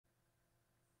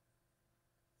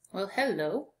Well,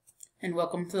 hello, and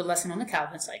welcome to the lesson on the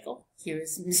Calvin cycle. Here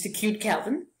is Mr. Cute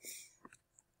Calvin.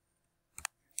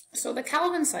 So the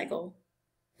Calvin cycle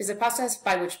is a process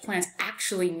by which plants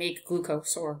actually make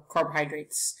glucose or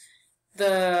carbohydrates.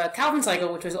 The Calvin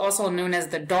cycle, which is also known as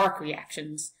the dark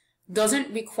reactions,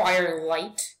 doesn't require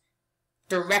light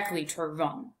directly to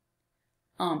run.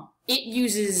 It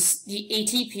uses the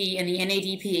ATP and the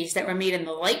NADPH that were made in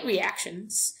the light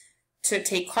reactions to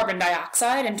take carbon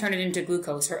dioxide and turn it into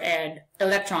glucose, or add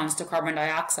electrons to carbon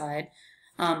dioxide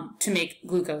to make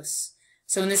glucose.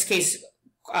 So in this case,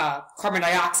 carbon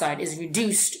dioxide is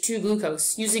reduced to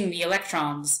glucose using the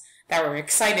electrons that were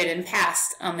excited and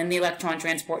passed in the electron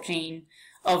transport chain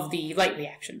of the light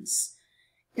reactions.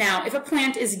 Now, if a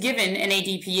plant is given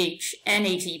NADPH and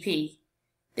ATP,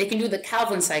 they can do the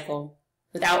Calvin cycle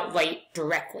without light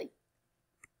directly.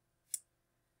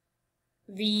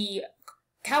 The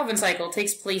Calvin cycle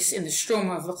takes place in the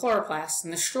stroma of the chloroplast,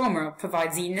 and the stroma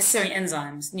provides the necessary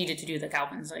enzymes needed to do the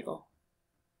Calvin cycle.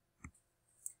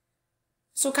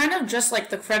 So kind of just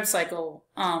like the Krebs cycle,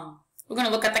 we're going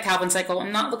to look at the Calvin cycle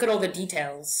and not look at all the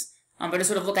details, but to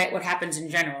sort of look at what happens in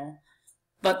general.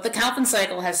 But the Calvin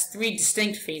cycle has three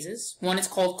distinct phases. One is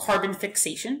called carbon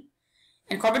fixation,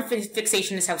 and carbon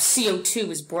fixation is how CO2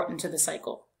 is brought into the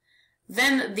cycle.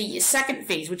 Then the second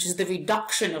phase, which is the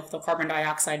reduction of the carbon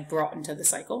dioxide brought into the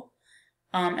cycle.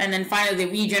 And then finally the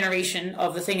regeneration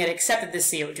of the thing that accepted the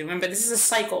CO2. Remember, this is a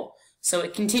cycle, so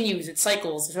it continues, it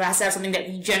cycles, so it has to have something that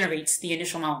regenerates the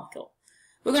initial molecule.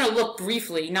 We're going to look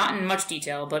briefly, not in much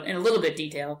detail, but in a little bit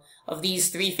detail, of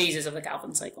these three phases of the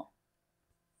Calvin cycle.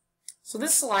 So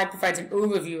this slide provides an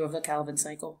overview of the Calvin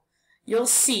cycle. You'll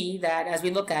see that as we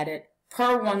look at it,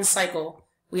 per one cycle,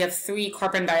 we have 3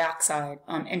 carbon dioxide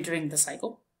entering the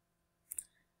cycle.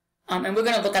 And we're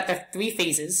going to look at the 3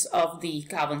 phases of the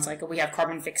Calvin cycle. We have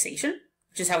carbon fixation,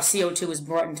 which is how CO2 is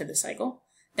brought into the cycle.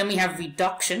 Then we have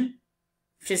reduction,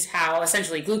 which is how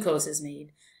essentially glucose is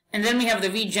made. And then we have the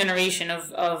regeneration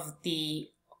of the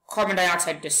carbon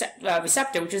dioxide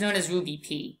receptor, which is known as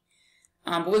RuBP.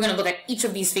 But we're going to look at each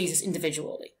of these phases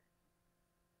individually.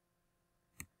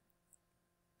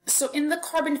 So in the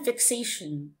carbon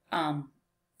fixation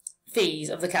phase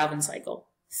of the Calvin cycle,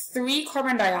 3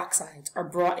 carbon dioxides are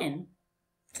brought in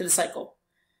to the cycle,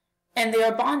 and they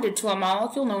are bonded to a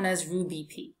molecule known as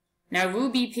RuBP. Now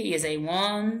RuBP is a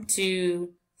 1,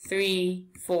 2, 3,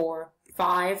 4,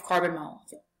 5 carbon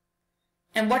molecule.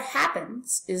 And what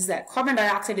happens is that carbon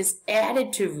dioxide is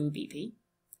added to RuBP,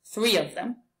 3 of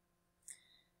them,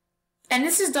 and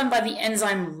this is done by the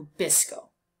enzyme Rubisco.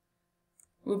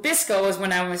 Rubisco, as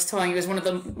when I was telling you, is one of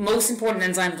the most important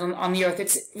enzymes on the earth.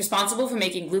 It's responsible for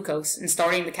making glucose and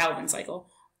starting the Calvin cycle.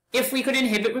 If we could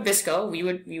inhibit Rubisco, we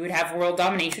would have world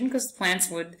domination, because the plants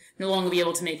would no longer be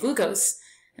able to make glucose,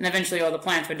 and eventually all the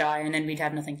plants would die, and then we'd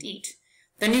have nothing to eat.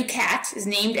 The new cat is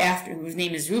named after, whose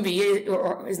name is Ruby,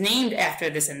 or is named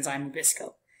after this enzyme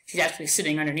Rubisco. She's actually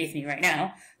sitting underneath me right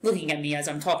now, looking at me as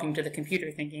I'm talking to the computer,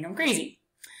 thinking I'm crazy.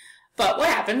 But what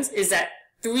happens is that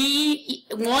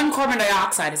 1 carbon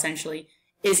dioxide essentially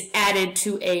is added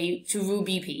to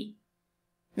RuBP,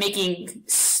 making 3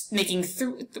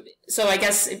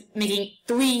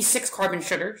 6-carbon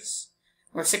sugars,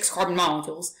 or 6 carbon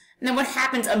molecules. And then what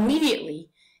happens immediately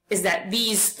is that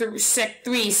these 3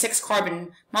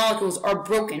 6-carbon molecules are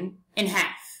broken in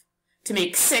half to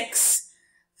make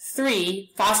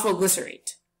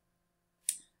 6,3-phosphoglycerate.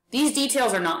 These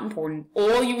details are not important.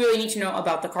 All you really need to know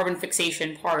about the carbon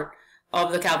fixation part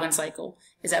of the Calvin cycle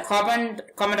is that carbon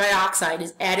dioxide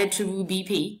is added to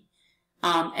RuBP,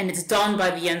 and it's done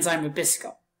by the enzyme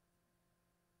Rubisco.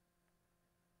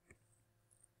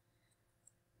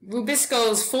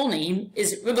 Rubisco's full name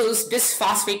is ribulose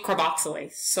bisphosphate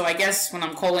carboxylase. So I guess when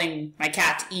I'm calling my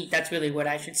cat to eat, that's really what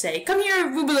I should say. Come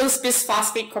here, ribulose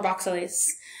bisphosphate carboxylase.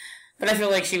 But I feel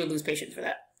like she would lose patience for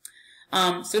that.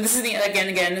 So this is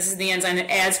this is the enzyme that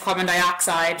adds carbon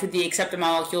dioxide to the acceptor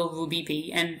molecule RuBP,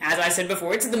 and as I said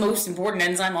before, it's the most important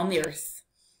enzyme on the earth.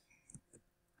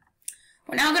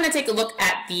 We're now going to take a look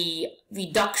at the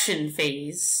reduction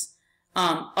phase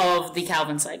of the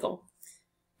Calvin cycle.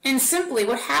 And simply,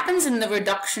 what happens in the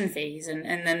reduction phase, and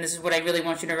then this is what I really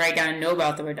want you to write down and know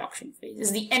about the reduction phase,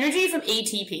 is the energy from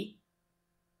ATP,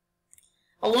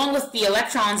 along with the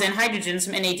electrons and hydrogens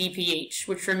from NADPH,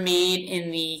 which were made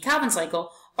in the Calvin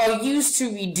cycle, are used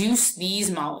to reduce these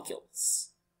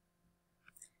molecules.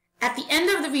 At the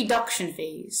end of the reduction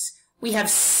phase, we have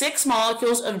 6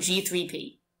 molecules of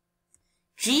G3P.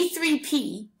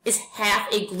 G3P is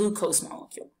half a glucose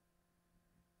molecule.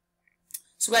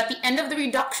 So at the end of the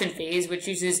reduction phase, which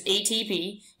uses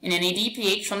ATP and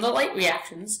NADPH from the light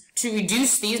reactions to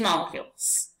reduce these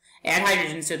molecules, add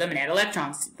hydrogens to them, and add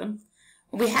electrons to them.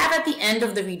 What we have at the end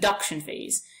of the reduction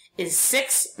phase is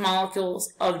 6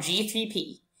 molecules of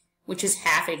G3P, which is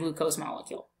half a glucose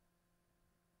molecule.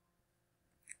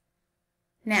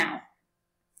 Now,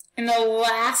 in the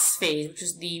last phase, which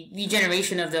is the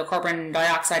regeneration of the carbon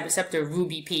dioxide receptor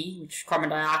RuBP, which carbon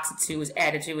dioxide was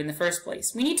added to in the first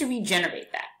place, we need to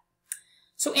regenerate that.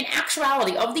 So in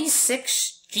actuality, of these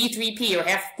 6 G3P or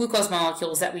half glucose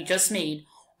molecules that we just made,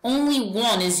 only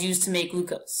 1 is used to make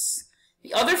glucose.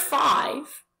 The other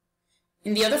 5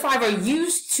 are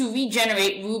used to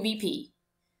regenerate RuBP.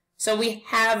 So we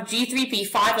have G3P,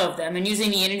 5 of them, and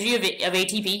using the energy of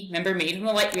ATP, remember made from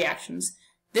the light reactions,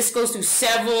 this goes through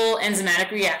several enzymatic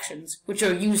reactions, which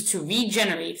are used to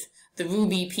regenerate the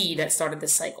RuBP that started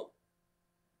this cycle.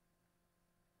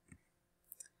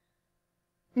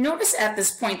 Notice at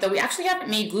this point that we actually haven't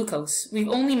made glucose. We've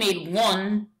only made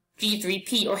 1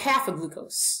 G3P, or half a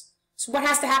glucose. So what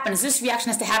has to happen is this reaction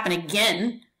has to happen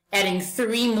again, adding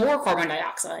 3 more carbon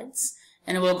dioxides,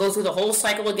 and it will go through the whole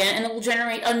cycle again, and it will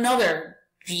generate another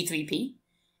G3P.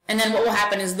 And then what will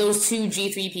happen is those 2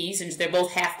 G3Ps, since they're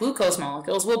both half glucose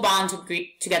molecules, will bond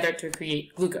together to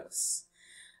create glucose.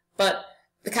 But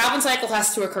the Calvin cycle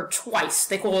has to occur twice.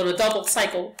 They call it a double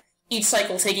cycle, each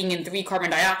cycle taking in 3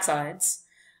 carbon dioxides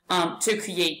to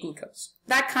create glucose.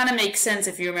 That kind of makes sense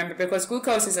if you remember, because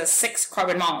glucose is a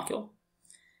 6-carbon molecule.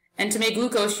 And to make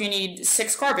glucose, you need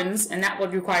 6 carbons, and that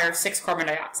would require 6 carbon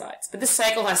dioxides. But this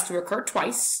cycle has to occur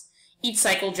twice. Each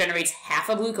cycle generates half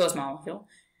a glucose molecule,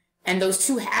 and those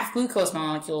 2 half glucose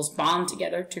molecules bond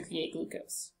together to create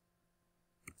glucose.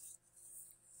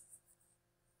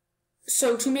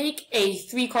 So to make a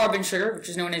 3-carbon sugar, which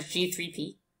is known as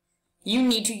G3P, you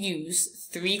need to use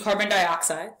 3 carbon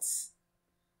dioxides,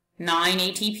 9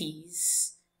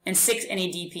 ATPs, and 6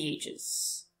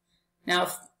 NADPHs. Now,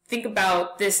 think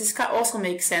about this. This also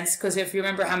makes sense because if you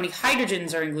remember how many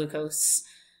hydrogens are in glucose,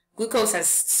 glucose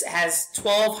has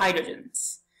 12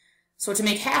 hydrogens. So to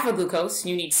make half of glucose,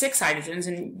 you need 6 hydrogens,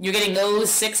 and you're getting those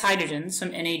 6 hydrogens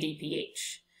from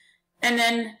NADPH. And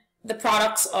then the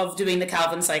products of doing the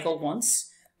Calvin cycle once,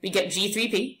 we get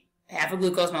G3P, half a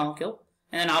glucose molecule,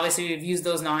 and then obviously we've used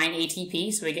those 9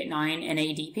 ATP, so we get 9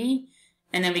 NADP,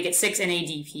 and then we get 6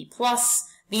 NADP plus.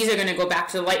 These are going to go back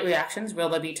to the light reactions, where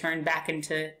they'll be turned back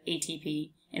into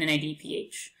ATP and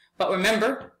NADPH. But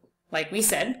remember, like we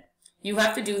said, you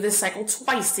have to do this cycle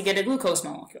twice to get a glucose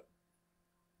molecule.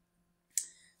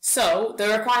 So, the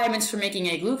requirements for making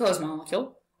a glucose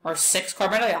molecule are 6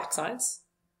 carbon dioxides,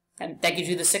 and that gives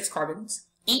you the 6 carbons,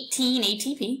 18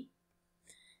 ATP,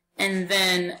 and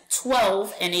then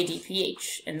 12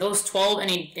 NADPH. And those 12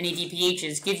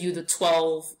 NADPHs give you the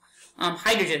 12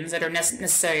 hydrogens that are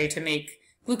necessary to make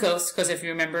glucose, because if you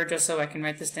remember, just so I can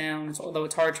write this down, although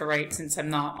it's hard to write since I'm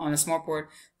not on a smortboard,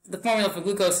 the formula for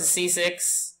glucose is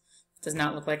C6, does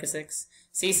not look like a 6,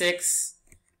 C6,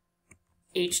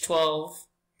 H12,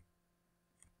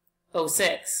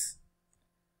 O6.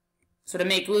 So to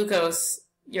make glucose,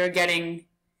 you're getting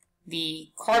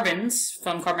the carbons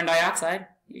from carbon dioxide,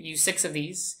 you use 6 of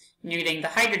these, and you're getting the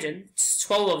hydrogen,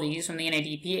 12 of these from the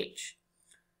NADPH.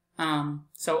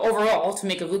 So overall, to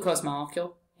make a glucose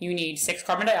molecule, you need 6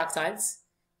 carbon dioxides,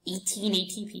 18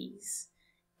 ATPs,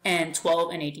 and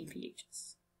 12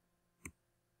 NADPHs.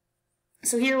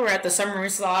 So here we're at the summary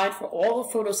slide for all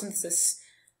of photosynthesis.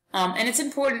 And it's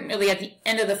important really at the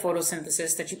end of the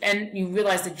photosynthesis that you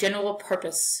realize the general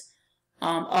purpose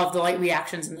of the light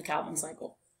reactions in the Calvin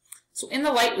cycle. So in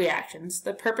the light reactions,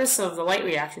 the purpose of the light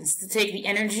reactions is to take the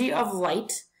energy of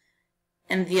light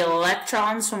and the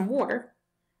electrons from water,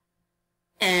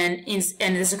 and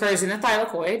this occurs in the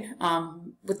thylakoid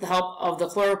with the help of the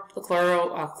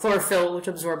chlorophyll, which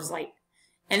absorbs light.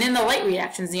 And in the light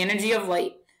reactions, the energy of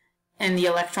light and the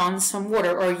electrons from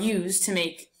water are used to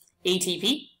make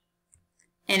ATP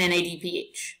and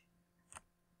NADPH.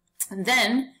 And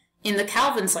then, in the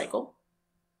Calvin cycle,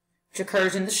 which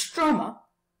occurs in the stroma,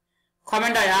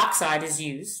 carbon dioxide is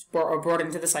used, or brought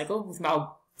into the cycle. It's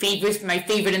my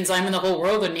favorite enzyme in the whole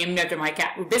world, and named after my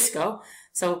cat, Rubisco.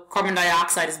 So carbon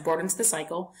dioxide is brought into the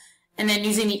cycle. And then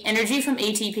using the energy from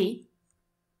ATP,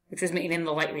 which was made in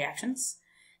the light reactions,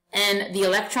 and the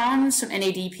electrons from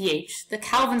NADPH, the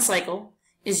Calvin cycle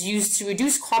is used to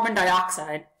reduce carbon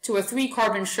dioxide to a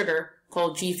 3-carbon sugar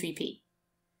called G3P.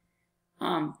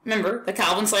 Remember, the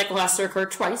Calvin cycle has to occur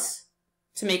twice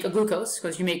to make a glucose,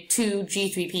 because you make 2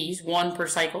 G3Ps, 1 per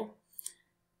cycle,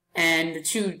 and the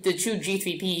two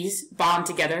G3Ps bond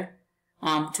together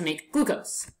to make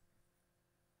glucose.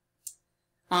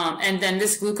 And then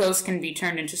this glucose can be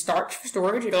turned into starch for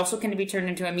storage. It also can be turned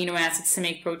into amino acids to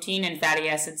make protein and fatty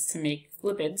acids to make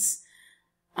lipids.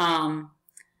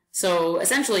 So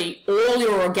essentially, all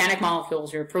your organic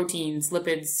molecules, your proteins,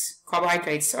 lipids,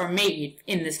 carbohydrates, are made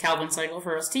in this Calvin cycle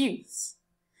for us to use.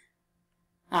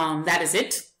 That is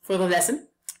it for the lesson.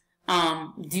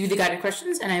 Do the guided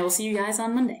questions, and I will see you guys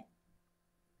on Monday.